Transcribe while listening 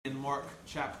Mark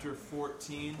chapter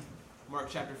 14. Mark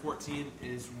chapter 14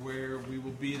 is where we will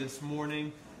be this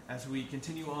morning as we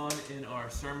continue on in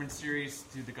our sermon series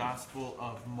through the Gospel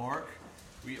of Mark.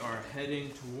 We are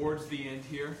heading towards the end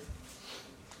here.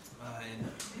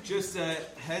 And just a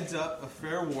heads up, a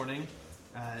fair warning,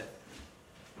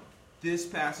 this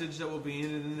passage that we'll be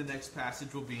in and then the next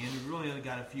passage we'll be in, we've really only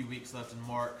got a few weeks left in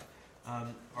Mark,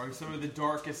 are some of the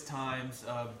darkest times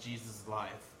of Jesus'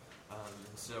 life.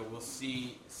 So we'll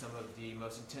see some of the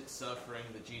most intense suffering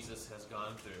that Jesus has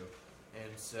gone through.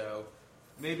 And so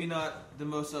maybe not the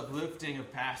most uplifting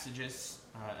of passages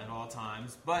at all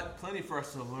times, but plenty for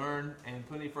us to learn and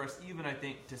plenty for us even, I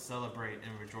think, to celebrate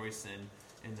and rejoice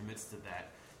in the midst of that.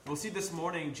 We'll see this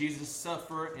morning Jesus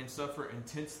suffer and suffer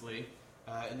intensely.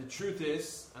 And the truth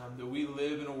is that we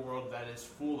live in a world that is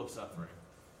full of suffering.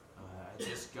 I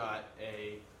just got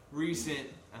a recent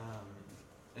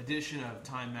edition of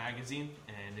Time magazine,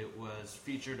 and it was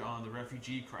featured on the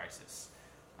refugee crisis.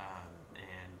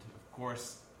 And of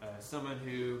course, someone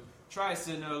who tries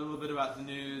to know a little bit about the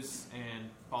news and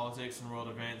politics and world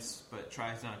events, but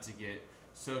tries not to get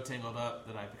so tangled up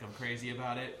that I become crazy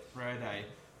about it, right? I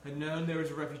had known there was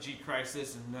a refugee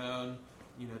crisis and known,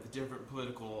 the different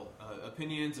political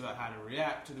opinions about how to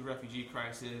react to the refugee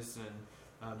crisis, and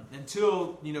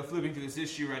until, flipping through this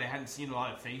issue, right, I hadn't seen a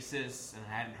lot of faces, and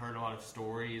I hadn't heard a lot of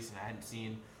stories, and I hadn't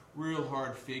seen real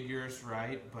hard figures,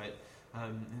 right? But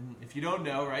if you don't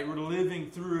know, right, we're living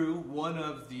through one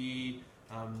of the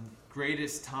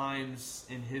greatest times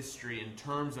in history in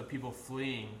terms of people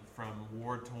fleeing from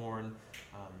war-torn,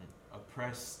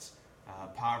 oppressed,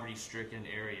 poverty-stricken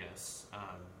areas.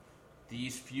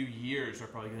 These few years are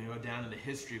probably going to go down in the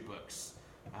history books,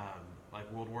 like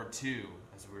World War II,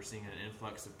 as we're seeing an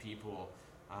influx of people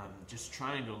just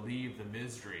trying to leave the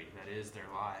misery that is their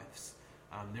lives.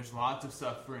 There's lots of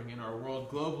suffering in our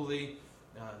world globally.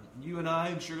 You and I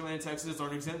in Sugar Land, Texas,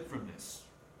 aren't exempt from this.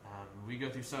 We go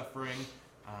through suffering,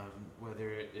 whether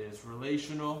it is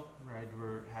relational, right?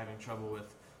 We're having trouble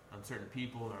with certain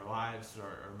people in our lives,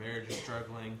 our marriage is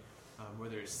struggling,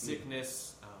 whether it's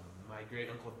sickness. My great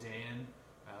uncle Dan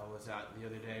was out the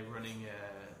other day running,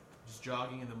 just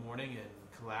jogging in the morning, and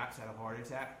collapsed, had a heart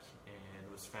attack,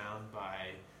 and was found by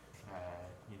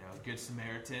a good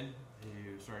Samaritan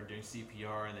who started doing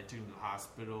CPR, and they took him to the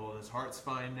hospital, and his heart's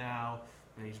fine now,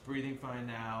 and he's breathing fine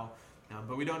now,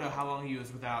 but we don't know how long he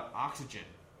was without oxygen,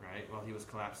 right, while he was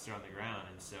collapsed there on the ground.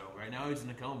 And so right now he's in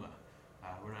a coma.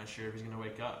 We're not sure if he's going to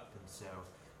wake up, and so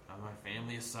my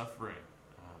family is suffering,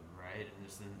 right, and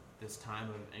just in this time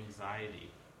of anxiety.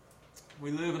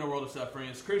 We live in a world of suffering.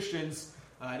 As Christians,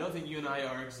 I don't think you and I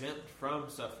are exempt from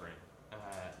suffering.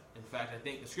 In fact, I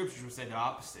think the scriptures would say the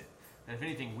opposite. That if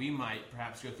anything, we might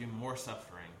perhaps go through more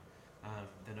suffering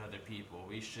than other people.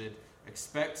 We should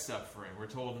expect suffering. We're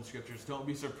told in scriptures, don't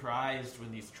be surprised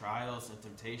when these trials and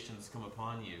temptations come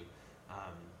upon you.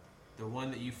 The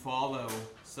one that you follow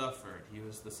suffered. He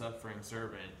was the suffering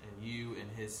servant, and you in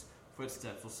his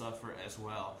footsteps will suffer as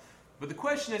well. But the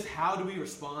question is, how do we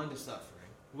respond to suffering?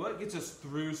 What gets us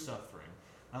through suffering?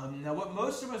 Now, what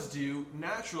most of us do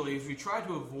naturally is we try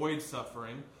to avoid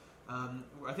suffering.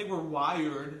 I think we're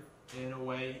wired in a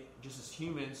way, just as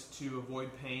humans, to avoid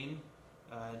pain,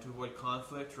 to avoid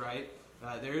conflict, right?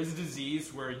 There is a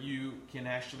disease where you can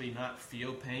actually not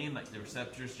feel pain, like the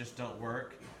receptors just don't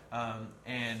work.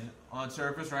 And on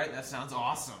surface, right, that sounds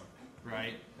awesome,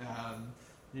 right?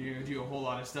 You're going to do a whole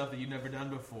lot of stuff that you've never done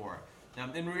before.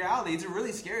 In reality, it's a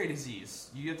really scary disease.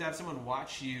 You have to have someone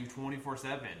watch you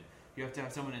 24/7. You have to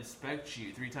have someone inspect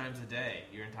you 3 times a day,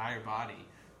 your entire body,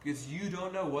 because you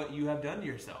don't know what you have done to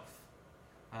yourself.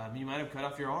 You might have cut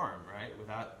off your arm, right,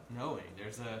 without knowing.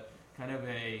 There's a kind of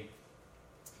a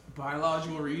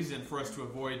biological reason for us to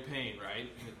avoid pain, right?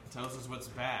 It tells us what's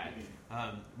bad.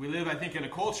 We live, I think, in a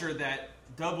culture that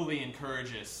doubly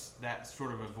encourages that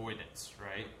sort of avoidance,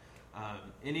 right?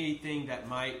 Anything that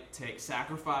might take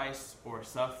sacrifice or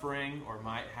suffering or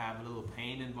might have a little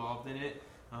pain involved in it,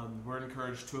 we're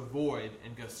encouraged to avoid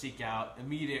and go seek out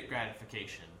immediate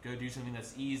gratification. Go do something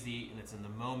that's easy and it's in the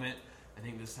moment. I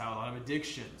think this is how a lot of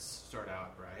addictions start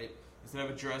out, right? Instead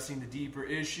of addressing the deeper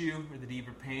issue or the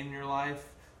deeper pain in your life,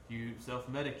 you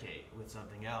self-medicate with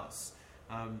something else.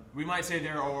 We might say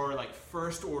there are like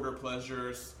first-order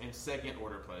pleasures and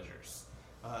second-order pleasures.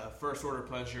 First-order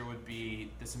pleasure would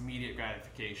be this immediate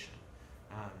gratification.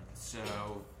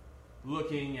 So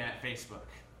looking at Facebook,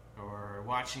 or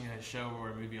watching a show or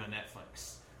a movie on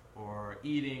Netflix, or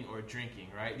eating or drinking,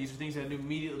 right? These are things that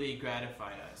immediately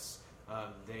gratify us.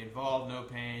 They involve no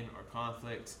pain or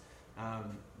conflict.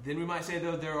 Then we might say,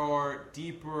 though, there are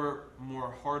deeper,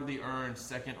 more hardly earned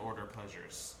second-order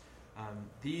pleasures.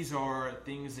 These are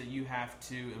things that you have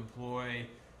to employ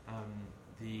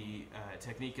the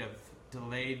technique of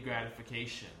delayed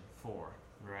gratification for,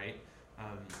 right?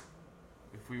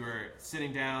 If we were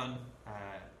sitting down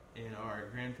in our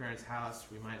grandparents' house,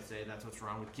 we might say that's what's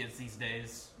wrong with kids these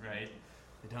days, right?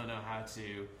 They don't know how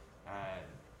to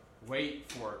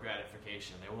wait for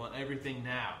gratification. They want everything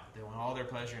now. They want all their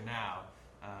pleasure now.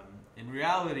 In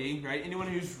reality, right, anyone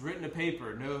who's written a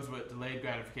paper knows what delayed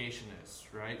gratification is,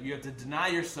 right? You have to deny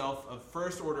yourself of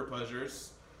first-order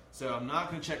pleasures. So I'm not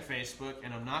going to check Facebook,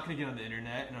 and I'm not going to get on the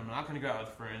internet, and I'm not going to go out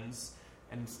with friends.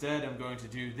 And instead, I'm going to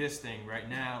do this thing right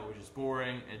now, which is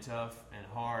boring and tough and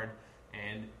hard.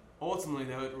 And ultimately,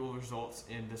 though, it will result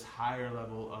in this higher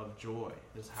level of joy,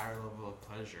 this higher level of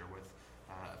pleasure with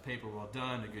a paper well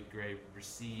done, a good grade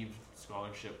received,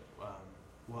 scholarship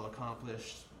well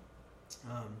accomplished.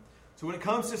 So when it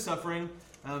comes to suffering,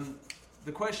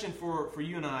 the question for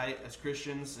you and I as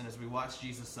Christians and as we watch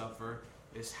Jesus suffer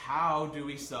is, how do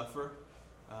we suffer?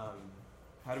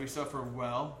 How do we suffer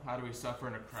well? How do we suffer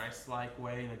in a Christ-like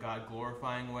way, in a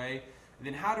God-glorifying way? And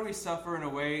then how do we suffer in a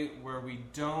way where we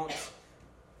don't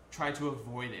try to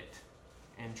avoid it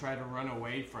and try to run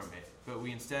away from it, but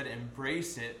we instead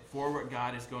embrace it for what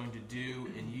God is going to do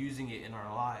in using it in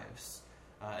our lives,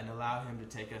 and allow Him to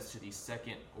take us to these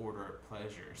second-order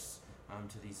pleasures,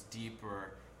 to these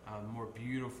deeper, more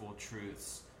beautiful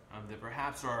truths that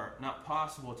perhaps are not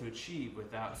possible to achieve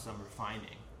without some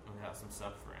refining, without some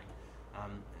suffering.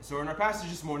 So in our passage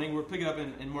this morning, we're picking up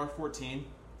in Mark 14,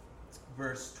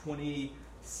 verse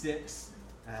 26.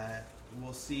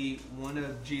 We'll see one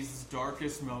of Jesus'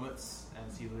 darkest moments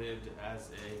as He lived as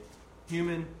a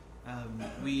human.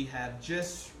 We have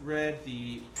just read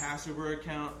the Passover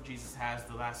account. Jesus has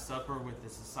the Last Supper with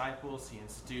His disciples. He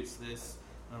institutes this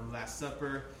Last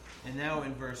Supper. And now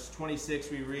in verse 26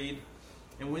 we read,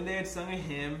 "And when they had sung a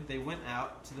hymn, they went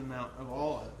out to the Mount of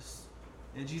Olives.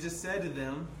 And Jesus said to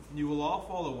them, 'You will all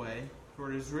fall away, for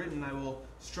it is written, I will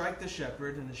strike the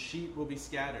shepherd, and the sheep will be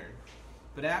scattered.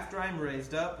 But after I am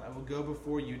raised up, I will go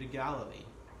before you to Galilee.'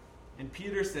 And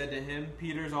Peter said to him,"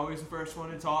 Peter's always the first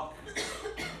one to talk,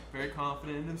 very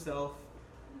confident in himself,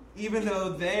 "Even though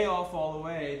they all fall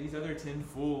away, these other 10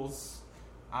 fools,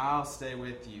 I'll stay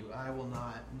with you. I will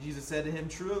not." And Jesus said to him,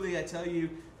 "Truly, I tell you,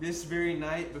 this very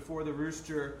night before the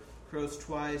rooster crows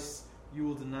twice, you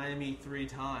will deny me 3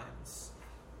 times.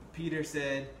 Peter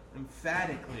said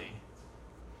emphatically.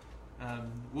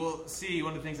 We'll see,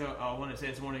 one of the things I want to say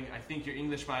this morning, I think your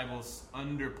English Bibles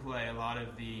underplay a lot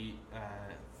of the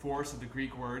force of the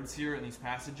Greek words here in these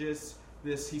passages.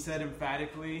 This, he said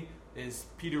emphatically, is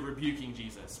Peter rebuking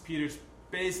Jesus. Peter's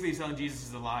basically telling Jesus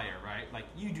he's a liar, right? Like,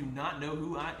 you do not know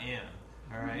who I am,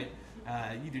 all right?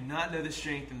 You do not know the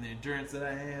strength and the endurance that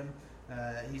I am.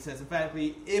 He says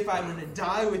emphatically, if I'm going to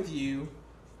die with you,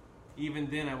 even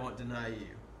then I won't deny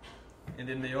you. And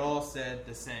then they all said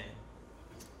the same.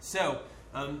 So,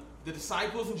 the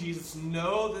disciples and Jesus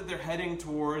know that they're heading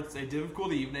towards a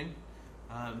difficult evening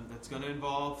that's going to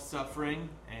involve suffering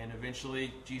and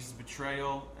eventually Jesus'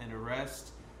 betrayal and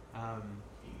arrest.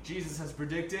 Jesus has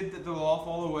predicted that they'll all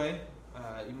fall away,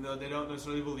 even though they don't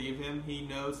necessarily believe him. He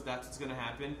knows that's what's going to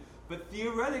happen. But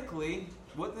theoretically,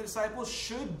 what the disciples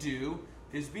should do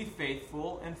is be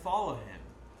faithful and follow him.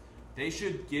 They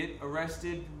should get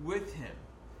arrested with him.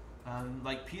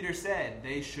 Like Peter said,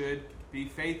 they should be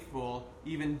faithful,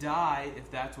 even die if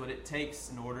that's what it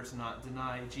takes in order to not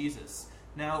deny Jesus.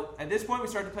 Now, at this point, we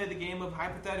start to play the game of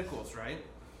hypotheticals, right?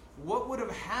 What would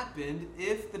have happened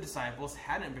if the disciples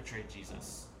hadn't betrayed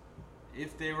Jesus?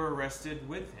 If they were arrested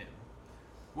with him?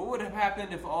 What would have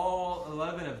happened if all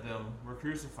 11 of them were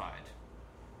crucified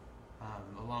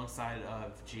alongside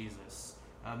of Jesus?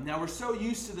 Now, we're so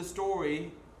used to the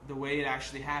story the way it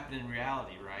actually happened in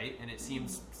reality, right? And it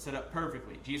seems set up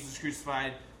perfectly. Jesus is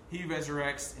crucified, he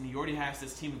resurrects, and he already has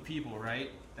this team of people, right,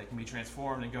 that can be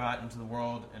transformed and go out into the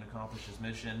world and accomplish his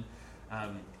mission.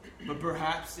 But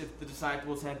perhaps if the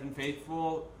disciples had been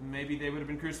faithful, maybe they would have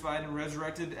been crucified and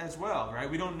resurrected as well, right?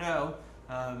 We don't know.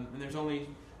 And there's only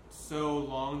so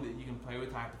long that you can play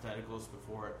with hypotheticals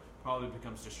before it probably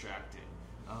becomes distracting.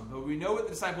 But we know what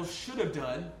the disciples should have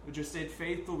done, which is stayed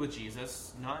faithful with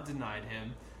Jesus, not denied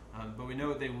him. But we know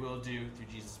what they will do through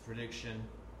Jesus' prediction.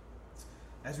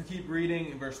 As we keep reading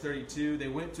in verse 32, they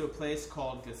went to a place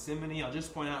called Gethsemane. I'll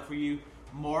just point out for you,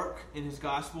 Mark in his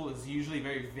gospel is usually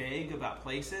very vague about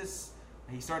places.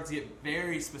 And he starts to get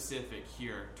very specific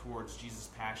here towards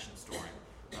Jesus' passion story.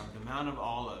 The Mount of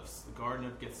Olives, the Garden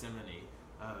of Gethsemane.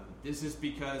 This is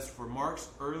because for Mark's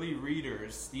early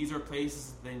readers, these are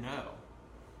places they know.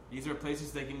 These are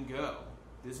places they can go.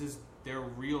 This is their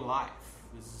real life.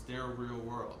 This is their real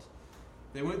world.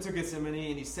 They went to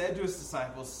Gethsemane, and he said to his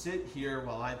disciples, "Sit here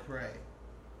while I pray."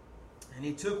 And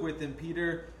he took with him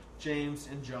Peter, James,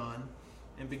 and John,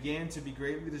 and began to be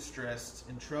greatly distressed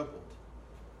and troubled.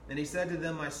 And he said to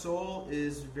them, "My soul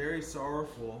is very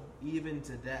sorrowful, even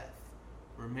to death.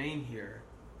 Remain here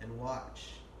and watch."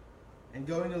 And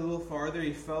going a little farther,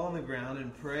 he fell on the ground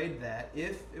and prayed that,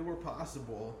 if it were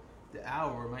possible, the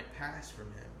hour might pass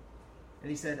from him.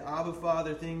 And he said, "Abba,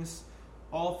 Father,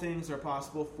 all things are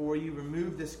possible for you.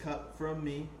 Remove this cup from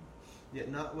me, yet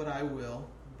not what I will,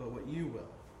 but what you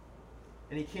will."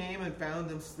 And he came and found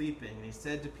them sleeping. And he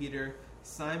said to Peter,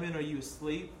 "Simon, are you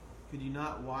asleep? Could you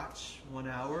not watch 1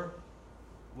 hour?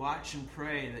 Watch and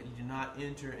pray that you do not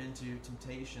enter into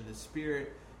temptation. The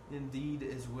spirit indeed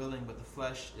is willing, but the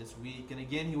flesh is weak." And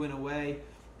again he went away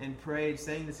and prayed,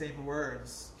 saying the same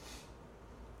words.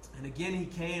 And again he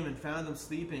came and found them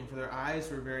sleeping, for their eyes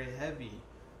were very heavy,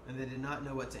 and they did not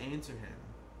know what to answer him.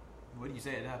 What do you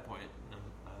say at that point?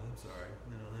 I'm sorry,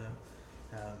 I don't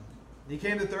know. He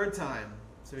came the third time.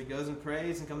 So he goes and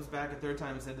prays and comes back a third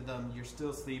time and said to them, "You're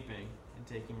still sleeping and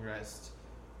taking rest.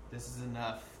 This is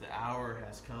enough. The hour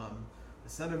has come. The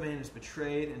Son of Man is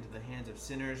betrayed into the hands of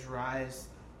sinners. Rise,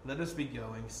 let us be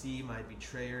going. See, my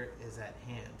betrayer is at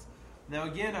hand." Now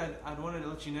again, I'd wanted to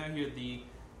let you know here, the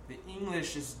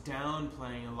English is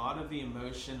downplaying a lot of the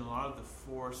emotion, a lot of the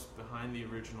force behind the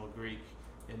original Greek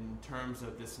in terms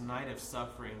of this night of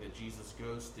suffering that Jesus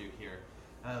goes through here.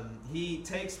 He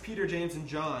takes Peter, James, and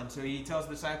John. So he tells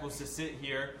the disciples to sit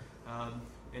here.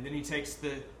 And then he takes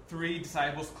the 3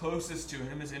 disciples closest to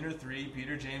him, his inner 3,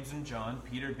 Peter, James, and John.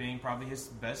 Peter being probably his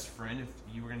best friend, if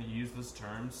you were going to use those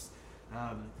terms.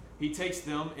 He takes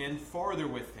them in farther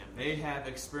with him. They have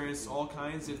experienced all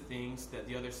kinds of things that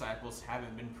the other disciples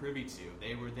haven't been privy to.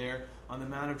 They were there on the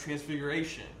Mount of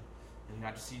Transfiguration and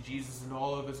got to see Jesus in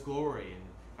all of his glory, and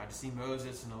got to see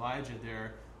Moses and Elijah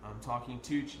there talking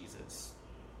to Jesus.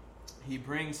 He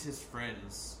brings his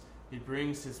friends. He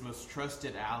brings his most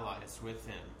trusted allies with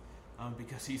him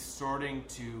because he's starting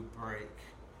to break.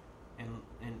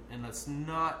 And let's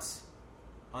not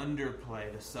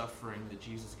underplay the suffering that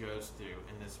Jesus goes through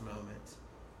in this moment.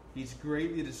 He's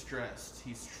greatly distressed.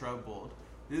 He's troubled.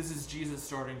 This is Jesus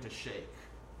starting to shake.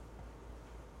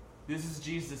 This is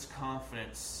Jesus'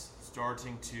 confidence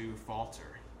starting to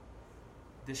falter.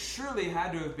 This surely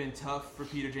had to have been tough for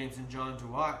Peter, James, and John to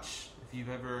watch. If you've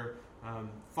ever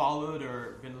followed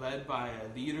or been led by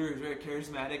a leader who's very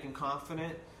charismatic and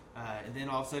confident, and then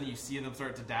all of a sudden you see them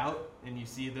start to doubt, and you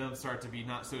see them start to be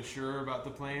not so sure about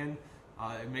the plan,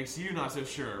 it makes you not so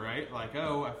sure, right? Like,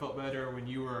 oh, I felt better when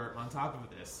you were on top of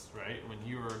this, right? When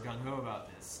you were gung-ho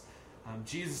about this.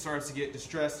 Jesus starts to get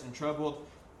distressed and troubled.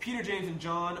 Peter, James, and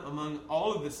John, among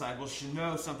all of the disciples, should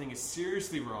know something is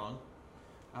seriously wrong.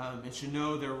 And should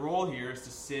know their role here is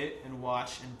to sit and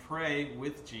watch and pray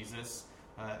with Jesus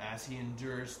as he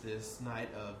endures this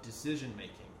night of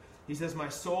decision-making. He says, "My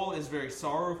soul is very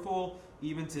sorrowful,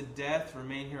 even to death.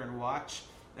 Remain here and watch."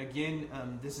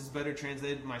 Again, this is better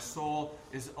translated, "My soul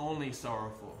is only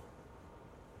sorrowful."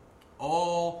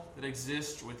 All that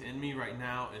exists within me right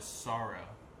now is sorrow,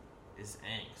 is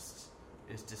angst,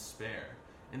 is despair.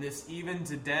 And this even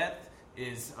to death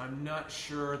is, I'm not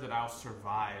sure that I'll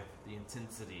survive the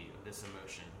intensity of this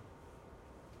emotion.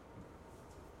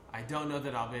 I don't know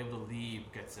that I'll be able to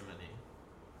leave Gethsemane.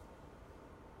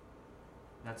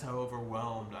 That's how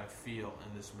overwhelmed I feel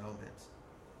in this moment.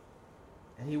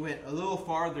 And he went a little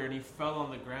farther and he fell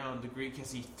on the ground. The Greek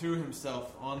says he threw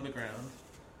himself on the ground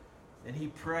and he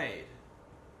prayed.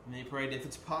 And he prayed, if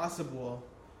it's possible,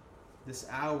 this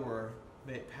hour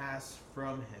may pass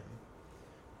from him.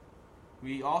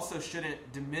 We also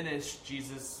shouldn't diminish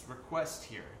Jesus' request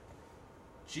here.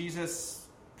 Jesus'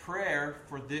 prayer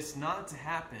for this not to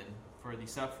happen, for the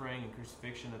suffering and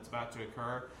crucifixion that's about to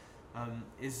occur,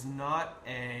 is not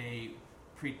a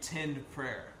pretend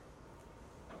prayer.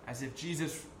 As if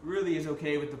Jesus really is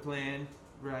okay with the plan,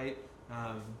 right?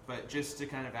 But just to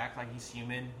kind of act like he's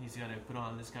human, he's going to put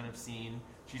on this kind of scene.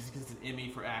 Jesus gets an Emmy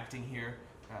for acting here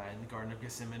in the Garden of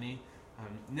Gethsemane.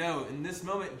 No, in this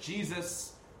moment,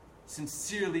 Jesus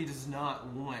sincerely does not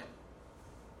want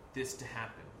this to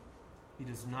happen. He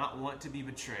does not want to be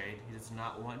betrayed. He does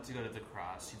not want to go to the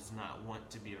cross. He does not want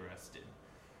to be arrested.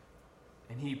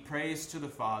 And he prays to the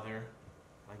Father,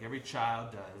 like every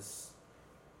child does,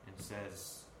 and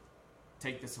says,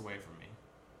 take this away from me.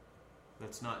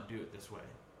 Let's not do it this way.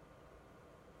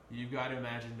 You've got to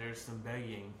imagine there's some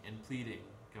begging and pleading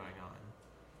going on.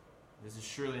 This is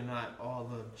surely not all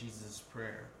of Jesus'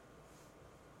 prayer.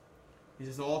 He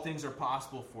says, all things are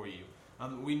possible for you.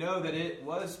 We know that it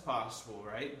was possible,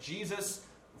 right? Jesus,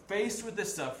 faced with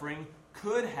this suffering,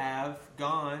 could have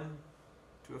gone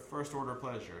to a first order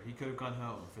pleasure. He could have gone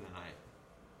home for the night.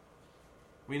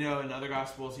 We know in other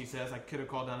Gospels he says, I could have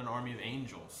called down an army of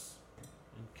angels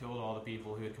and killed all the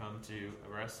people who had come to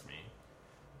arrest me.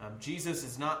 Jesus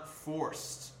is not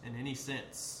forced in any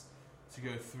sense to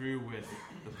go through with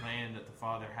the plan that the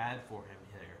Father had for him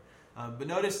here. But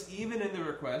notice, even in the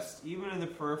request, even in the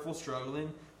prayerful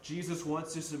struggling, Jesus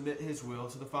wants to submit his will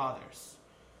to the Father's.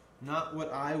 Not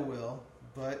what I will,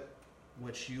 but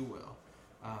what you will.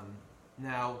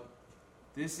 Now,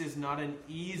 this is not an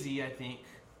easy, I think,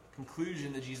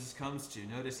 conclusion that Jesus comes to.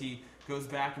 Notice he goes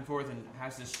back and forth and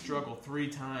has to struggle 3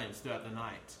 times throughout the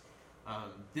night.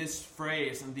 This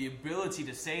phrase and the ability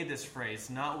to say this phrase,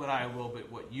 not what I will, but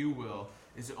what you will,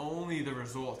 is only the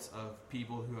result of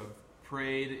people who have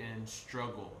prayed and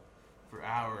struggled for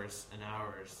hours and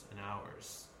hours and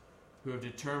hours, who have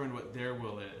determined what their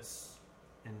will is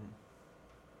and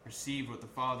received what the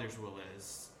Father's will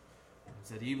is, and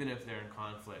said, even if they're in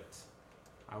conflict,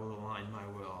 I will align my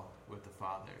will with the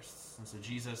Father's. And so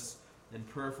Jesus, in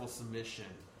prayerful submission,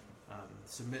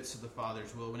 submits to the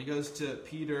Father's will. When he goes to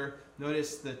Peter,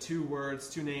 notice the 2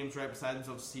 names right beside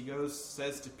themselves. He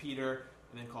says to Peter,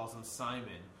 and then calls him Simon.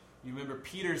 You remember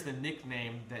Peter's the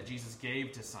nickname that Jesus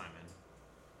gave to Simon.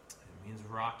 It means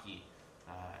rocky.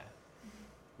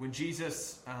 When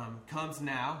Jesus comes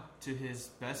now to his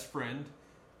best friend,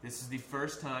 this is the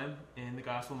first time in the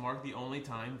Gospel of Mark, the only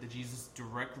time that Jesus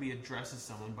directly addresses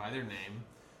someone by their name.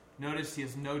 Notice he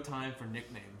has no time for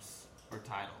nicknames or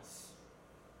titles.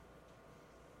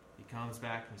 He comes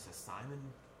back and he says, Simon,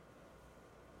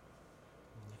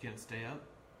 you couldn't stay up?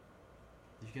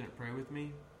 You couldn't pray with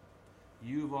me?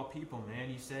 You of all people, man,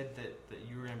 you said that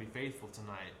you were going to be faithful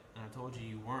tonight, and I told you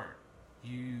you weren't.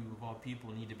 You of all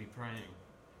people need to be praying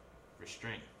for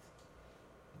strength,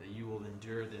 that you will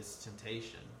endure this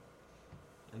temptation.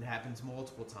 And it happens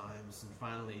multiple times, and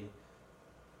finally,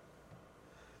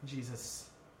 Jesus,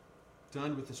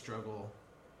 done with the struggle,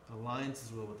 aligns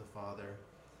his will with the Father,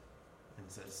 and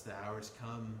says, the hour's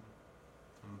come,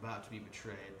 I'm about to be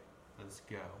betrayed, let's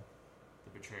go.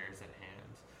 The betrayer is at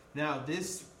hand. Now,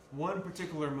 this one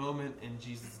particular moment in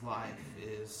Jesus' life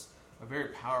is a very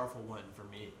powerful one for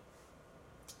me.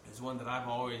 It's one that I've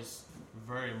always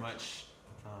very much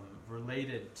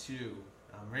related to.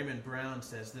 Raymond Brown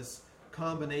says this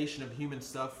combination of human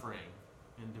suffering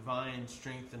and divine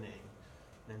strengthening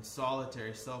and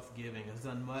solitary self-giving has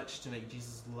done much to make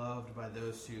Jesus loved by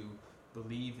those who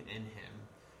believe in him.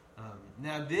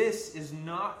 Now, this is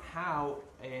not how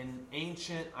an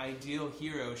ancient ideal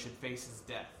hero should face his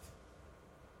death.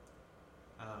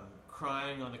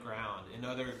 Crying on the ground. In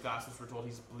other Gospels, we're told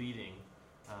he's bleeding.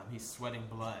 He's sweating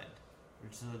blood,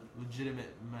 which is a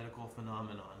legitimate medical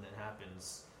phenomenon that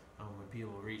happens when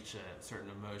people reach a certain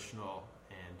emotional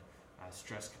and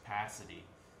stress capacity.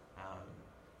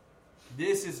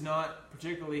 This is not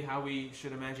particularly how we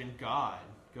should imagine God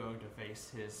going to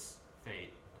face his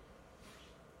fate.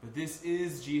 But this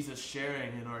is Jesus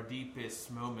sharing in our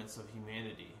deepest moments of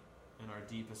humanity, in our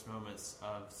deepest moments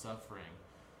of suffering.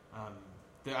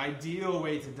 The ideal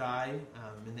way to die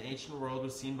in the ancient world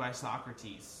was seen by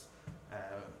Socrates.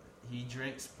 He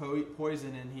drinks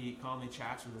poison and he calmly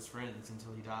chats with his friends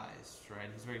until he dies. Right?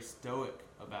 He's very stoic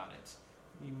about it.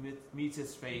 He meets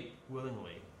his fate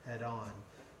willingly, head on.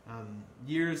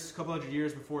 A couple hundred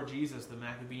years before Jesus, the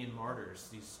Maccabean martyrs,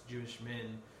 these Jewish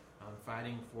men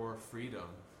fighting for freedom,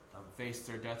 faced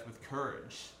their death with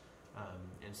courage.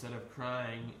 Instead of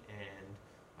crying and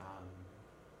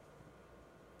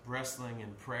wrestling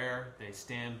in prayer, they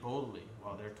stand boldly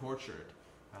while they're tortured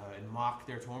and mock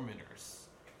their tormentors.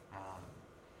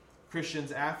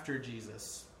 Christians after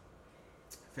Jesus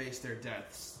face their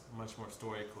deaths much more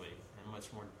stoically and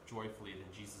much more joyfully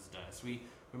than Jesus does. We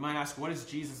might ask, what is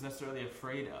Jesus necessarily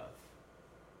afraid of?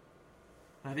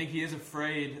 I think he is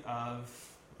afraid of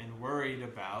and worried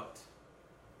about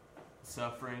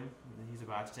suffering that he's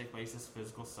about to take place, this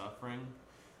physical suffering.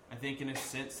 I think in a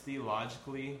sense,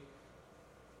 theologically,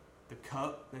 the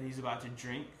cup that he's about to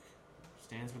drink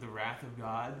stands for the wrath of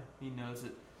God. He knows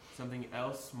that something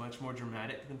else much more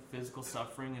dramatic than physical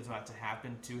suffering is about to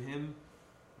happen to him.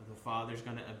 The Father's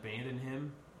going to abandon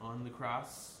him on the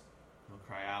cross. He'll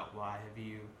cry out, "Why have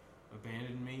you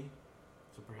abandoned me?"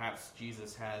 So perhaps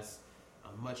Jesus has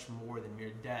much more than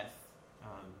mere death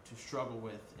to struggle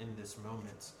with in this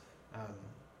moment.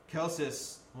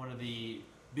 Celsus, one of the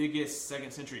biggest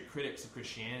second century critics of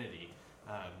Christianity,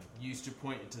 used to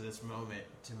point to this moment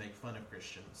to make fun of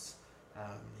Christians.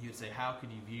 He would say, how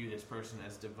could you view this person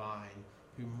as divine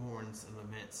who mourns and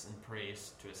laments and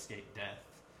prays to escape death?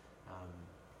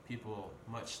 People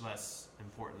much less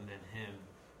important than him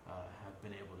have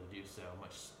been able to do so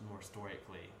much more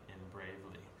stoically and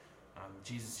bravely.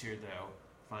 Jesus here, though,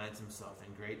 finds himself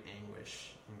in great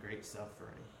anguish and great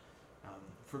suffering.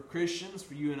 For Christians,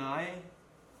 for you and I,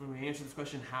 when we answer this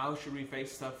question, how should we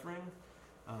face suffering?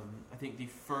 I think the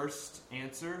first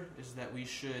answer is that we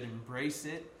should embrace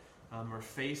it or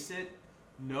face it,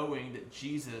 knowing that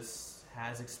Jesus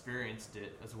has experienced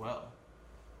it as well,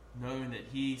 knowing that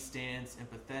he stands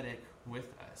empathetic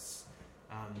with us.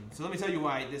 So let me tell you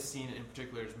why this scene in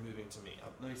particular is moving to me.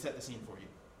 Let me set the scene for you.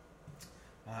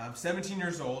 I'm 17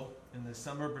 years old in the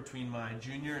summer between my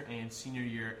junior and senior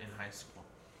year in high school.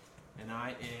 And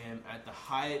I am at the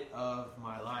height of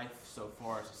my life so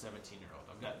far as a 17-year-old.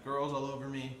 I've got girls all over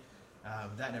me.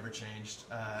 That never changed.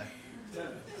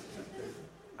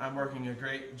 I'm working a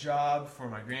great job for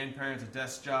my grandparents, a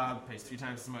desk job, pays 3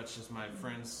 times as much as my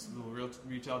friends' little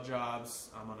retail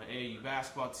jobs. I'm on an AAU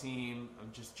basketball team.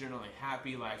 I'm just generally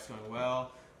happy. Life's going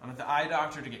well. I'm at the eye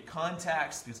doctor to get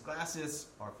contacts because glasses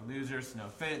are for losers. No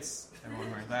offense, everyone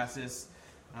wearing glasses.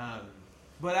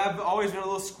 But I've always been a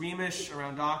little squeamish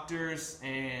around doctors,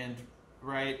 and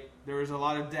there was a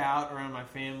lot of doubt around my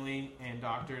family and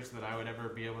doctors that I would ever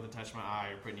be able to touch my eye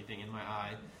or put anything in my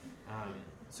eye.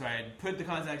 So I had put the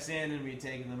contacts in and we'd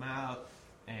taken them out,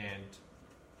 and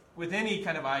with any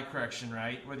kind of eye correction,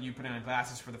 whether you put on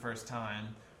glasses for the first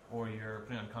time or you're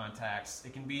putting on contacts,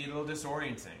 it can be a little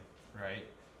disorienting, right?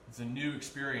 It's a new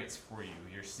experience for you.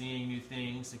 You're seeing new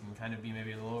things. It can kind of be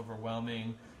maybe a little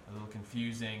overwhelming, a little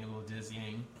confusing, a little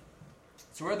dizzying.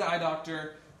 So we're at the eye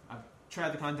doctor. I've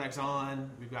tried the contacts on.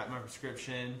 We've got my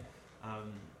prescription.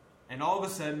 And all of a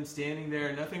sudden, standing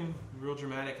there, nothing real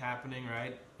dramatic happening,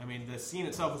 right? I mean, the scene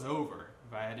itself was over.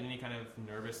 If I had any kind of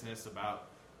nervousness about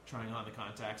trying on the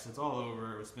contacts, it's all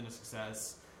over. It's been a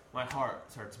success. My heart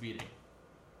starts beating.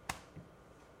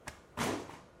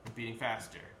 Beating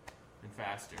faster and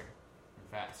faster and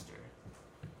faster.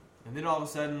 And then all of a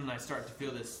sudden, I start to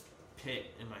feel this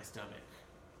pit in my stomach.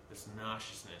 This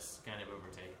nauseousness kind of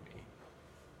overtake me.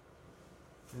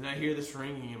 And I hear this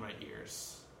ringing in my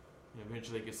ears. And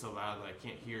eventually it gets so loud that I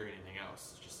can't hear anything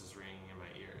else. It's just this ringing in my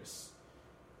ears.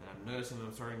 And I'm noticing that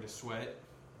I'm starting to sweat.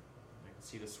 I can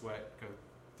see the sweat go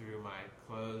through my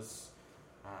clothes.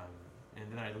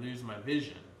 And then I lose my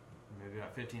vision. Maybe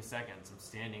about 15 seconds, I'm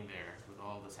standing there with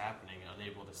all this happening,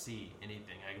 unable to see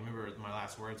anything. I remember my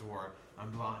last words were,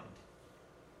 I'm blind.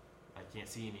 I can't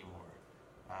see anymore.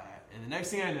 And the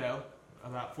next thing I know,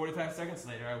 about 45 seconds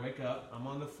later, I wake up, I'm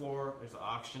on the floor, there's an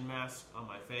oxygen mask on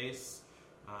my face,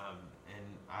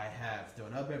 and I have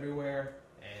thrown up everywhere,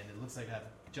 and it looks like I've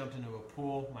jumped into a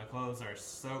pool. My clothes are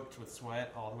soaked with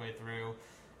sweat all the way through,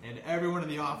 and everyone in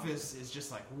the office is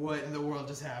just like, what in the world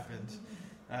just happened?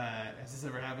 Has this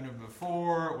ever happened to me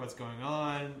before? What's going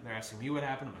on? They're asking me what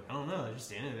happened. I'm like, I don't know. I was just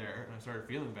standing there, and I started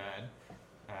feeling bad.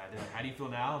 They're like, how do you feel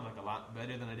now? I'm like, a lot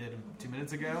better than I did 2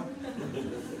 minutes ago.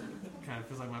 Kind of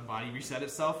feels like my body reset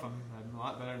itself. I'm a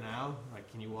lot better now. Like,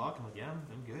 can you walk? I'm like, yeah,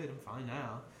 I'm good. I'm fine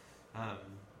now.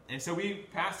 And so we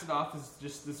passed it off as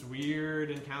just this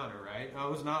weird encounter, right? I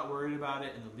was not worried about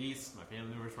it in the least. My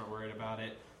family members weren't worried about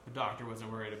it. The doctor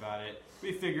wasn't worried about it.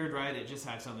 We figured, it just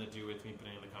had something to do with me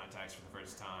putting in the contacts for the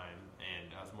first time,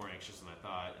 and I was more anxious than I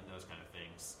thought, and those kind of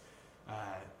things.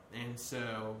 And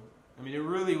so, it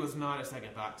really was not a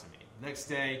second thought to me. Next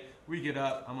day, we get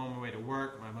up. I'm on my way to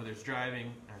work. My mother's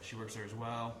driving. She works there as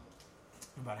well.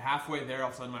 About halfway there, all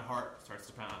of a sudden, my heart starts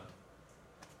to pound.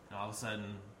 And all of a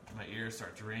sudden, my ears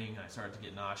start to ring. I start to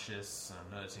get nauseous.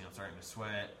 I'm noticing I'm starting to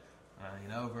sweat. I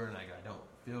lean over, and I don't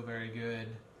feel very good.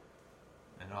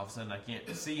 And all of a sudden, I can't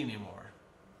see anymore.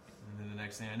 And then the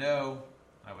next thing I know,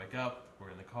 I wake up, we're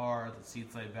in the car, the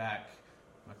seat's laid back,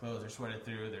 my clothes are sweated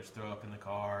through, there's throw up in the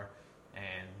car,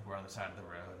 and we're on the side of the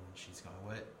road, and she's going,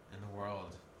 what in the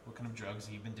world? What kind of drugs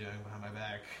have you been doing behind my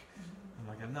back? I'm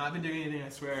like, I've not been doing anything, I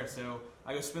swear. So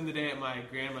I go spend the day at my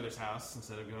grandmother's house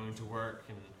instead of going to work,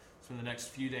 and spend the next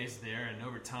few days there. And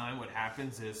over time, what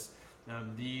happens is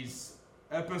these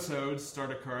episodes start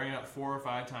occurring about 4 or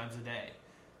 5 times a day.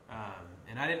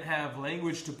 And I didn't have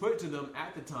language to put to them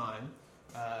at the time,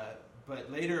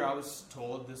 but later I was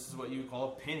told this is what you would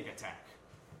call a panic attack.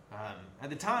 At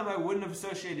the time, I wouldn't have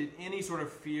associated any sort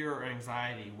of fear or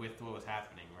anxiety with what was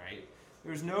happening, right?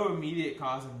 There was no immediate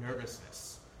cause of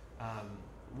nervousness.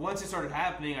 Once it started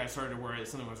happening, I started to worry that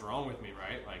something was wrong with me,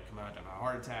 right? Like I might have a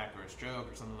heart attack or a stroke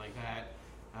or something like that.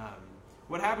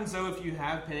 What happens, though, if you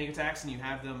have panic attacks and you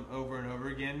have them over and over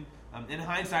again, in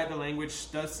hindsight, the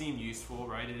language does seem useful,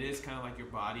 right? It is kind of like your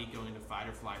body going into fight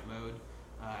or flight mode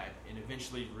and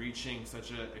eventually reaching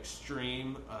such an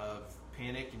extreme of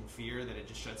panic and fear that it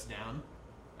just shuts down.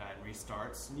 and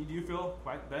restarts, and you do feel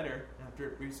quite better after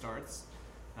it restarts.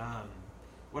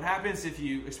 What happens if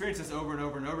you experience this over and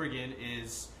over and over again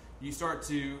is you start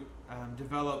to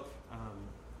develop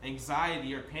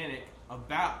anxiety or panic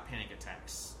about panic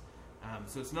attacks.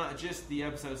 So it's not just the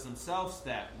episodes themselves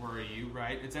that worry you,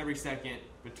 right? It's every second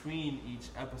between each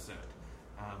episode.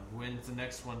 When's the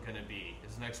next one going to be?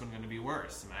 Is the next one going to be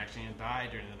worse? Am I actually going to die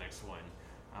during the next one?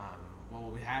 What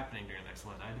will be happening during the next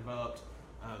one? I developed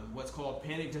what's called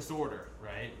panic disorder,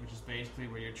 right? Which is basically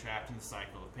where you're trapped in the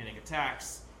cycle of panic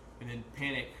attacks and then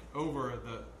panic over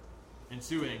the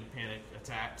ensuing panic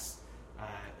attacks.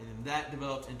 And then that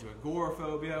developed into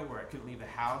agoraphobia, where I couldn't leave the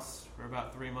house for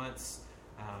about 3 months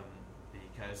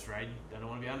because, right, I don't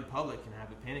want to be out in public and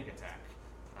have a panic attack.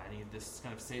 I need this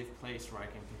kind of safe place where I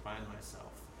can confine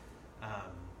myself.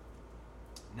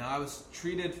 Now, I was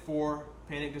treated for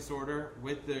panic disorder.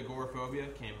 With the agoraphobia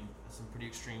came some pretty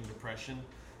extreme depression.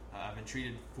 I've been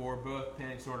treated for both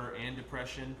panic disorder and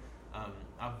depression.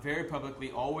 I've very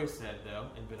publicly always said, though,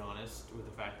 and been honest with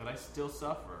the fact that I still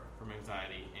suffer from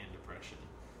anxiety and depression.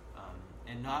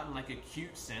 And not in like a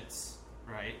cute sense,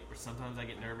 right, where sometimes I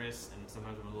get nervous and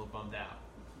sometimes I'm a little bummed out.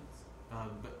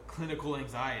 But clinical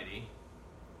anxiety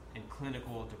and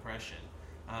clinical depression.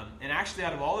 And actually,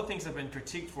 out of all the things I've been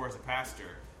critiqued for as a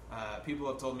pastor, people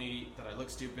have told me that I look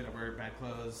stupid, I wear bad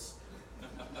clothes.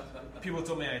 People have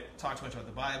told me I talk too much about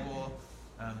the Bible.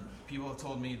 People have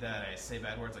told me that I say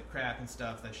bad words like crap and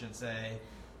stuff that I shouldn't say.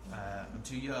 I'm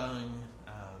too young.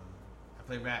 I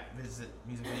play rap, visit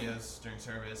music videos during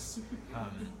service.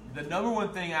 The number one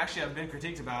thing actually I've been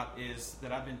critiqued about is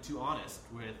that I've been too honest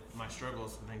with my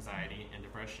struggles with anxiety and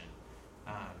depression.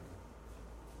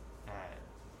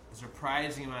 A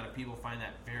surprising amount of people find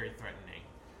that very threatening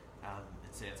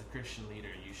and say, as a Christian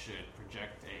leader, you should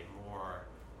project a more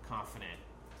confident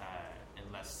and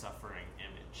less suffering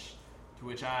image. To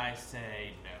which I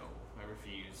say no. I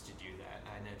refuse to do that.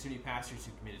 I know too many pastors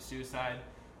who committed suicide.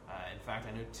 In fact,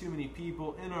 I know too many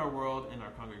people in our world, in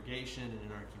our congregation, and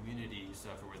in our community who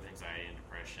suffer with anxiety and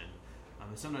depression.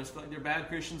 And sometimes feel like they're bad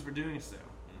Christians for doing so.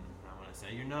 And I want to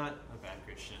say you're not a bad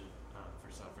Christian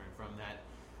for suffering from that.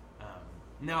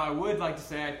 Now, I would like to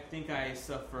say I think I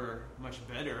suffer much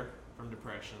better from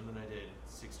depression than I did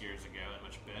 6 years ago, and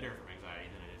much better from anxiety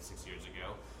than I did 6 years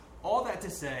ago. All that to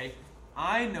say,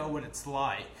 I know what it's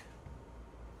like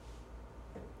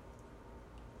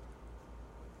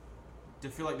to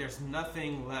feel like there's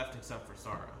nothing left except for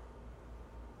sorrow.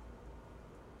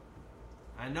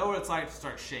 I know what it's like to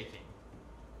start shaking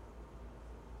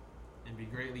and be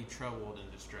greatly troubled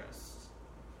and distressed.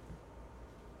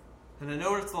 And I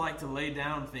know what it's like to lay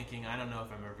down thinking, I don't know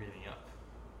if I'm ever getting up.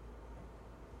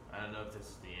 I don't know if this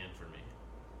is the end for me.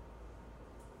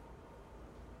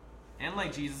 And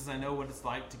like Jesus, I know what it's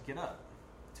like to get up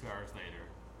 2 hours later,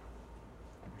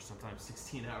 or sometimes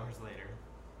 16 hours later,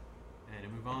 and to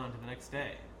move on to the next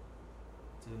day,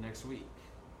 to the next week.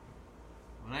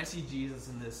 When I see Jesus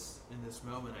in this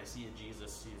moment, I see a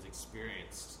Jesus who's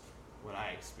experienced what I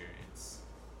experience.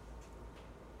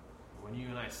 When you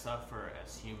and I suffer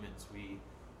as humans, we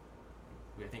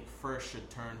I think first should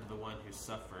turn to the one who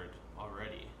suffered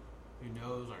already, who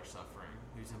knows our suffering,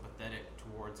 who's empathetic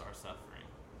towards our suffering.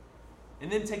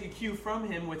 And then take a cue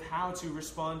from him with how to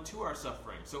respond to our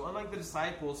suffering. So unlike the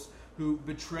disciples who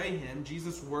betray him,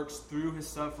 Jesus works through his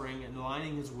suffering and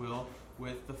aligning his will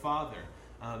with the Father.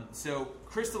 So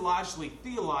Christologically,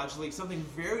 theologically, something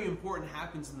very important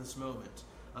happens in this moment.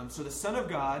 So the Son of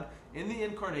God, in the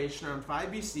incarnation around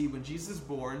 5 BC, when Jesus is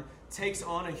born, takes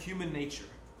on a human nature.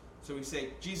 So we say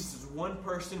Jesus is one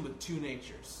person with two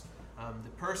natures. The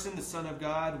person, the Son of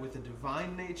God, with a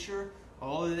divine nature,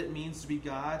 all that it means to be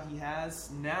God, he has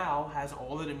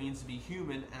all that it means to be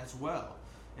human as well.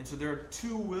 And so there are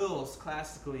two wills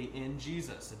classically in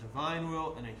Jesus, a divine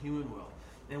will and a human will.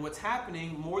 And what's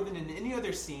happening more than in any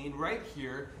other scene right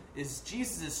here is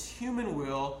Jesus' human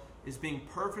will is being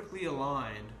perfectly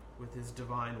aligned with his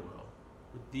divine will,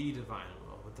 with the divine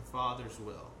will, with the Father's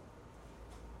will.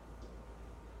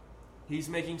 He's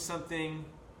making something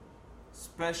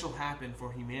special happen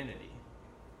for humanity.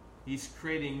 He's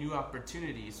creating new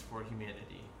opportunities for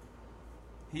humanity.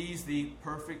 He's the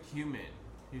perfect human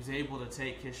who's able to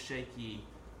take his shaky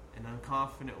and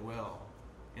unconfident will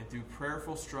and through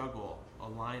prayerful struggle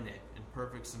align it in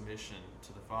perfect submission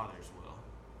to the Father's will.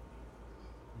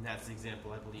 And that's the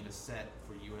example I believe is set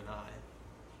for you and I.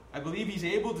 I believe he's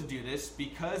able to do this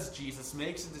because Jesus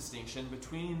makes a distinction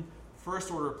between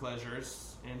first-order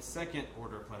pleasures and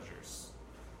second-order pleasures.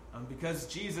 Because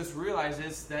Jesus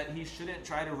realizes that he shouldn't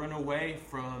try to run away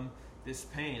from this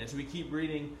pain. As we keep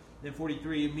reading in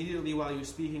 43, immediately while he was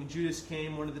speaking, Judas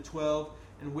came, one of the 12,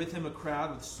 and with him a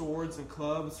crowd with swords and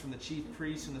clubs from the chief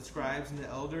priests and the scribes and the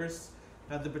elders.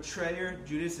 Now the betrayer,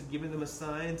 Judas, had given them a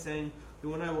sign, saying, "The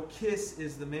one I will kiss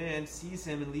is the man. Seize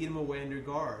him and lead him away under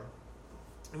guard."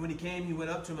 And when he came, he went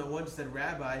up to him at once and said,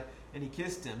 "Rabbi," and he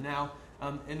kissed him. Now,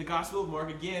 in the Gospel of Mark,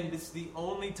 again, this is the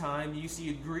only time you see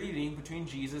a greeting between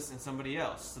Jesus and somebody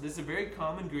else. So this is a very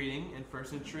common greeting in first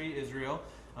century Israel,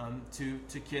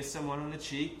 to kiss someone on the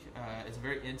cheek. It's a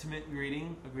very intimate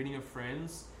greeting, a greeting of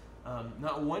friends.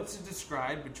 Not once is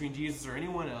described between Jesus or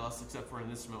anyone else except for in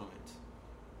this moment,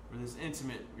 where this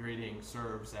intimate greeting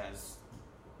serves as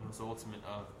the most ultimate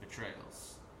of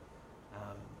betrayals.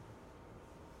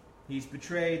 He's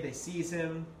betrayed, they seize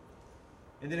him,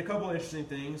 and then a couple interesting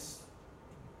things.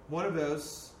 One of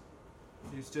those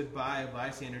who stood by, a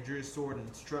bystander, drew his sword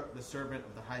and struck the servant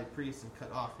of the high priest and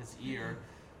cut off his ear,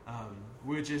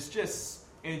 which is just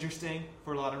interesting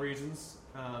for a lot of reasons.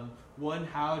 One,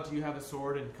 how do you have a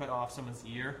sword and cut off someone's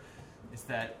ear? Is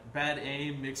that bad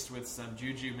aim mixed with some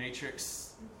juju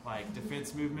matrix, like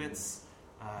defense movements?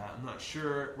 I'm not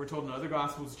sure. We're told in other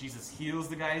Gospels Jesus heals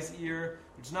the guy's ear,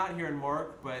 which is not here in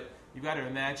Mark, but you've got to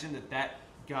imagine that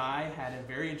guy had a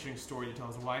very interesting story to tell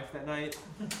his wife that night.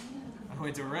 I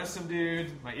went to arrest some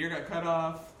dude, my ear got cut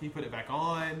off, he put it back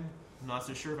on. I'm not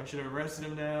so sure if I should have arrested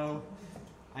him now.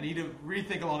 I need to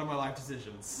rethink a lot of my life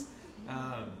decisions.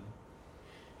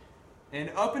 And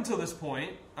up until this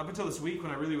point, up until this week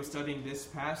when I really was studying this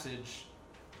passage,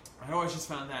 I always just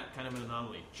found that kind of an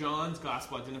anomaly. John's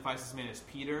Gospel identifies this man as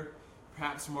Peter.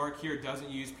 Perhaps Mark here doesn't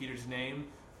use Peter's name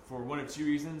for one of two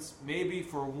reasons. Maybe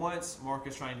for once, Mark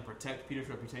is trying to protect Peter's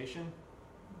reputation.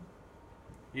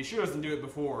 He sure doesn't do it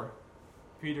before.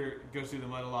 Peter goes through the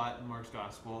mud a lot in Mark's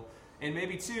Gospel. And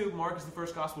maybe, too, Mark is the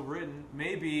first Gospel written.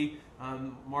 Maybe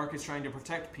Mark is trying to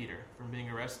protect Peter from being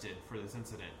arrested for this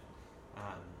incident.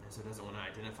 And so doesn't want to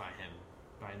identify him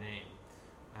by name.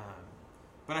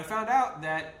 But I found out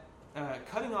that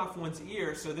cutting off one's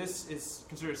ear, so this is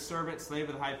considered a servant, slave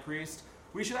of the high priest.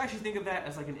 We should actually think of that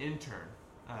as like an intern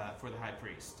for the high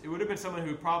priest. It would have been someone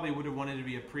who probably would have wanted to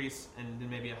be a priest and then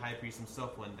maybe a high priest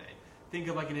himself one day. Think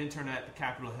of like an intern at the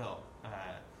Capitol Hill,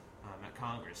 at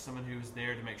Congress, someone who was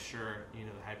there to make sure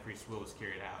the high priest's will was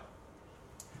carried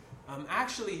out.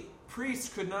 Actually,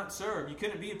 priests could not serve. You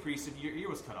couldn't be a priest if your ear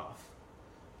was cut off.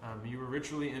 You were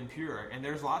ritually impure. And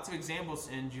there's lots of examples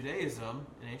in Judaism,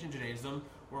 in ancient Judaism,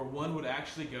 where one would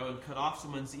actually go and cut off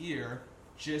someone's ear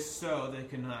just so they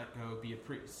could not go be a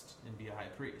priest and be a high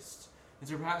priest. And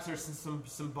so perhaps there's some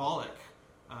symbolic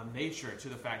nature to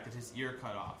the fact that his ear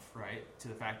cut off, right? To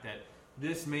the fact that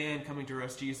this man coming to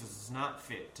arrest Jesus is not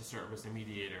fit to serve as a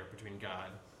mediator between God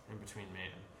and between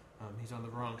man. He's on the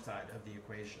wrong side of the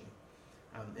equation.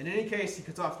 In any case, he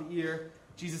cuts off the ear.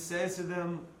 Jesus says to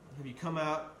them, "Have you come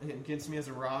out against me as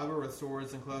a robber with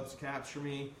swords and clubs to capture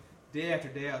me? Day after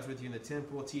day I was with you in the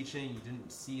temple teaching. You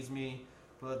didn't seize me.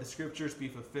 But let the scriptures be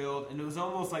fulfilled." And it was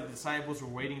almost like the disciples were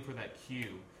waiting for that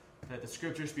cue, that the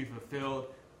scriptures be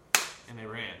fulfilled, and they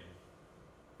ran.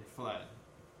 They fled.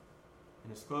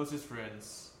 And his closest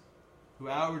friends, who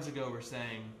hours ago were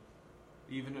saying,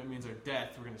 "Even if it means our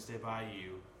death, we're going to stay by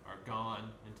you," are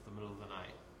gone into the middle of the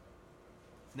night.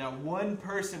 Now one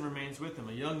person remains with him.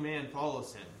 A young man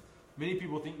follows him. Many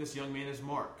people think this young man is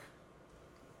Mark.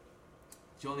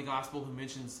 It's the only gospel who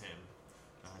mentions him.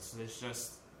 So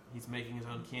he's making his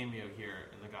own cameo here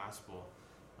in the gospel.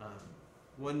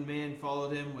 One man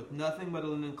followed him with nothing but a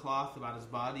linen cloth about his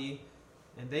body,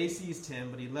 and they seized him,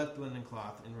 but he left the linen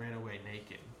cloth and ran away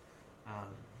naked.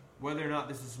 Whether or not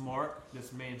this is Mark,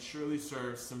 this man surely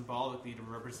serves symbolically to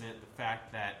represent the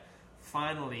fact that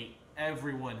finally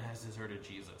everyone has deserted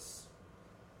Jesus.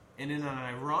 And in an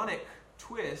ironic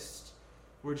twist,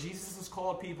 where Jesus has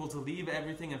called people to leave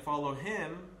everything and follow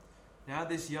him, now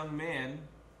this young man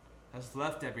has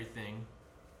left everything,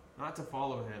 not to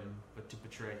follow him, but to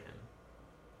betray him,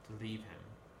 to leave him,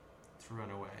 to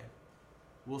run away.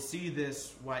 We'll see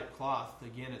this white cloth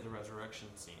again at the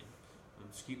resurrection scene.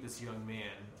 Just keep this young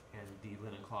man and the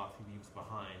linen cloth he leaves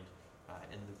behind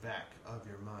in the back of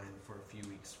your mind for a few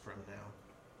weeks from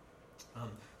now.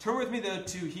 Turn with me, though,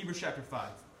 to Hebrews chapter 5.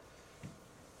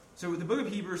 So the book of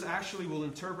Hebrews actually will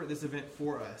interpret this event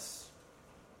for us.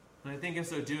 And I think in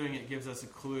so doing, it gives us a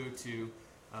clue to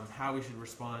how we should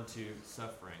respond to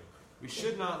suffering. We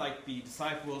should not, like the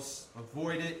disciples,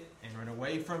 avoid it and run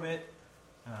away from it.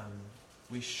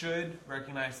 We should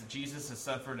recognize that Jesus has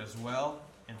suffered as well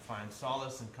and find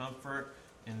solace and comfort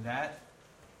in that.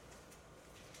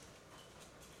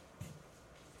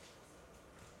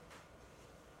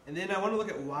 And then I want to look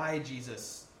at why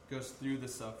Jesus goes through the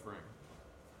suffering.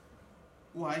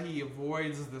 why he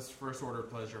avoids this first order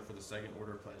pleasure for the second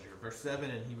order pleasure. Verse 7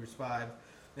 in Hebrews 5,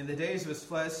 in the days of his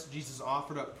flesh, Jesus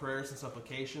offered up prayers and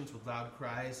supplications with loud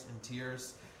cries and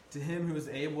tears to him who was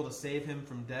able to save him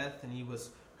from death, and he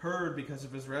was heard because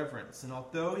of his reverence. And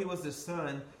although he was the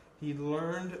Son, he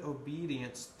learned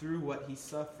obedience through what he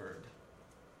suffered.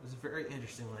 It was a very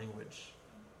interesting language.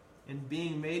 In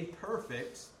being made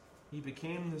perfect, he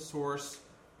became the source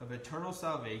of eternal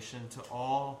salvation to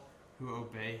all who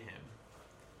obey him.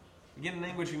 Again,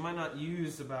 language we might not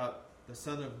use about the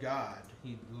Son of God.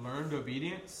 He learned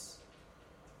obedience.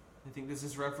 I think this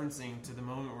is referencing to the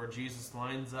moment where Jesus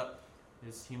lines up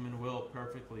his human will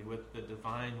perfectly with the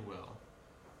divine will.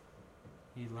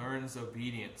 He learns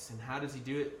obedience. And how does he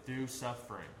do it? Through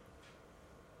suffering.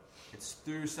 It's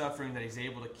through suffering that he's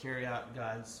able to carry out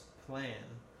God's plan.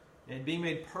 And being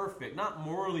made perfect, not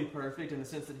morally perfect in the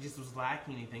sense that Jesus was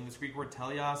lacking anything. This Greek word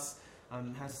teleos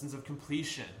has a sense of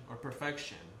completion or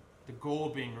perfection, the goal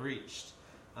being reached.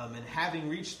 And having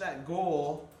reached that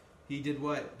goal, he did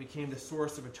what? Became the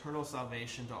source of eternal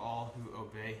salvation to all who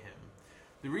obey him.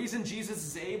 The reason Jesus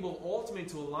is able ultimately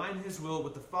to align his will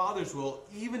with the Father's will,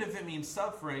 even if it means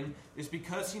suffering, is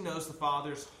because he knows the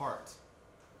Father's heart.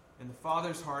 And the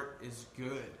Father's heart is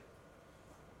good.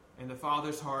 And the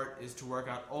Father's heart is to work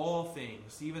out all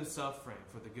things, even suffering,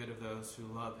 for the good of those who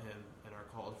love him and are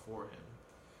called for him.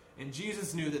 And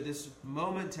Jesus knew that this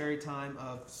momentary time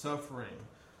of suffering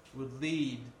would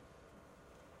lead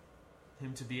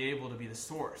him to be able to be the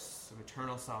source of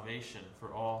eternal salvation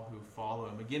for all who follow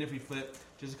him. Again, if we flip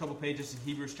just a couple pages to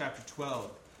Hebrews chapter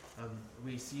 12,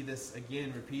 we see this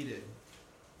again repeated.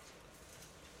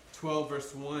 12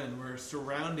 verse 1, we're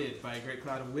surrounded by a great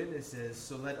cloud of witnesses,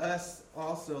 so let us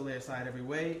also lay aside every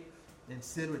weight and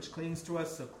sin which clings to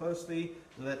us so closely,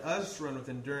 and let us run with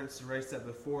endurance the race set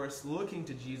before us, looking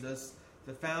to Jesus,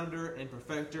 the founder and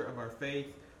perfecter of our faith,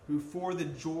 who for the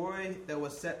joy that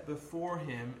was set before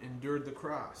him endured the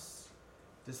cross,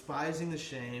 despising the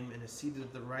shame, and is seated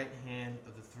at the right hand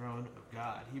of the throne of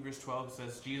God. Hebrews 12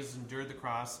 says Jesus endured the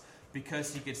cross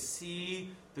because he could see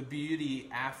the beauty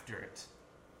after it.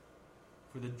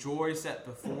 For the joy set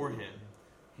before him,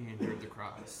 he endured the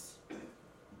cross.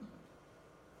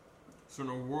 So in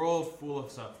a world full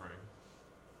of suffering,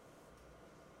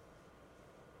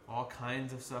 all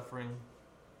kinds of suffering,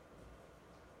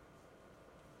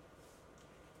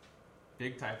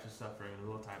 big types of suffering and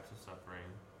little types of suffering,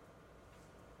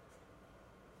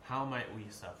 how might we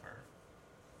suffer?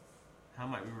 How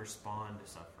might we respond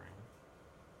to suffering?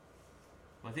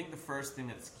 Well, I think the first thing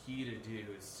that's key to do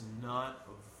is to not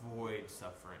avoid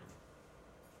suffering.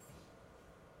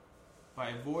 By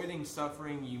avoiding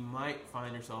suffering, you might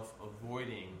find yourself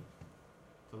avoiding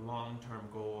the long-term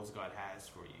goals God has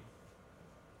for you,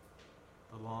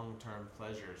 the long-term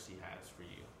pleasures he has for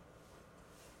you,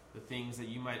 the things that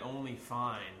you might only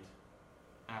find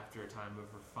after a time of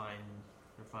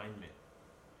refinement,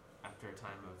 after a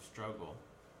time of struggle,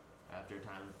 after a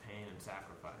time of pain and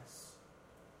sacrifice.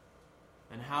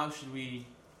 And how should we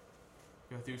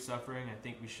go through suffering? I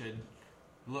think we should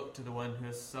look to the one who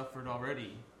has suffered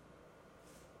already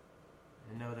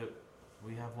and know that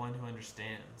we have one who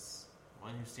understands,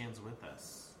 one who stands with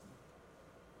us.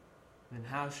 Then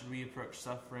how should we approach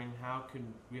suffering? How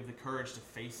can we have the courage to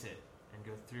face it and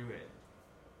go through it?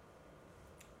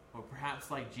 Well, perhaps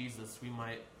like Jesus, we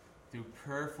might, through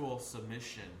prayerful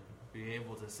submission, be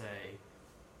able to say,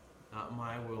 not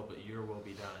my will, but your will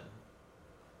be done.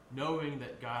 Knowing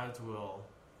that God's will,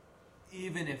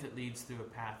 even if it leads through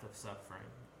a path of suffering,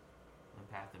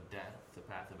 a path of death, a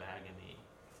path of agony,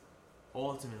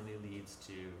 ultimately leads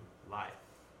to life,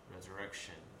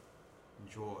 resurrection,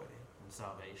 joy, and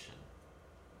salvation.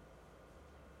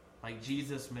 Like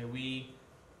Jesus, may we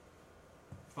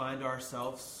find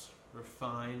ourselves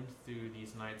refined through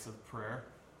these nights of prayer,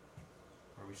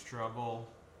 where we struggle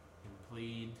and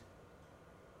plead.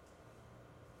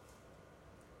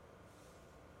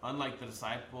 Unlike the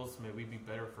disciples, may we be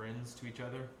better friends to each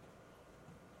other.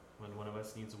 When one of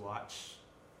us needs watch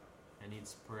and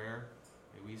needs prayer,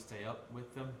 may we stay up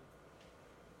with them.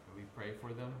 May we pray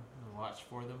for them and watch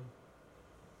for them.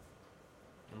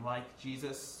 And like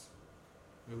Jesus,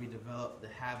 may we develop the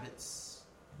habits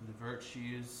and the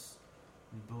virtues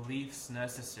and beliefs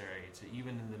necessary to,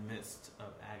 even in the midst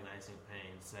of agonizing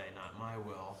pain, say, not my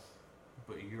will,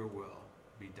 but your will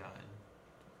be done.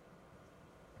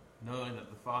 Knowing that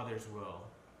the Father's will,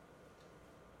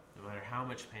 no matter how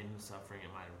much pain and suffering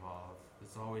it might involve,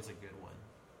 is always a good one.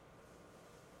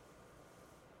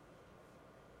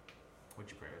 Would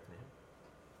you pray with me?